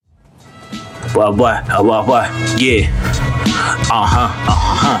What? Yeah.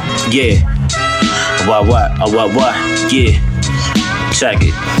 Yeah. What? Yeah. Check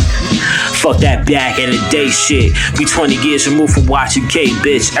it. Fuck that back in the day shit. We 20 years removed from Y2K,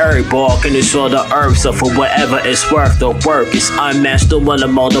 bitch. Every ball can destroy the earth, so for whatever it's worth, the work is unmatched. The one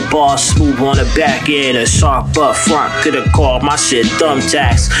them all the balls smooth on the back end, a sharp up front. Could've called my shit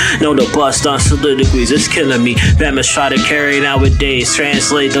thumbtacks. No, the bust on soliloquies, it's killing me. Batman's try to carry nowadays.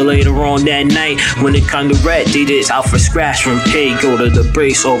 Translate the later on that night. When it come to red, they just out for scratch from pay. Go to the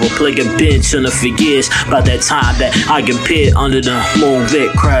brace over, play a bench in the for years. About that time that I get pit under the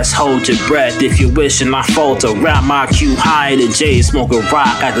moonlit crest. Hold your breath if you wishing I falter. Rap my cue high to J, smoke a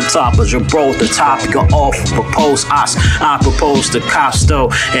rock at the top of Gibraltar. Topic of off proposed ops. I propose to cops though.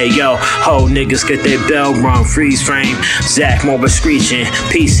 Hey yo, ho niggas get their bell rung. Freeze frame, Zach Moore screeching,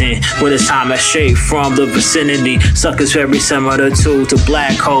 piecing. When it's time to shake from the vicinity. Suckers very similar to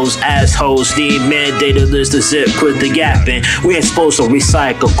black holes, assholes. Need mandated list to zip, put the gap in. We ain't supposed to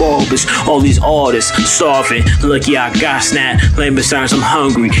recycle garbage. All these artists starving. Lucky I got snapped. Lame concerns, I'm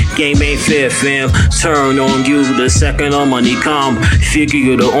hungry. Game ain't fair, fam. Turn on you the second our money come. Figure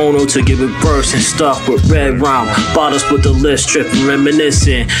you're the owner to give it burst and stuck with red rhyme. Bottles with the list, tripping,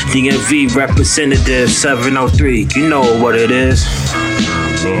 reminiscing. DMV representative 703. You know what it is.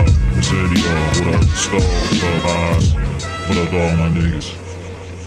 What up, all my niggas?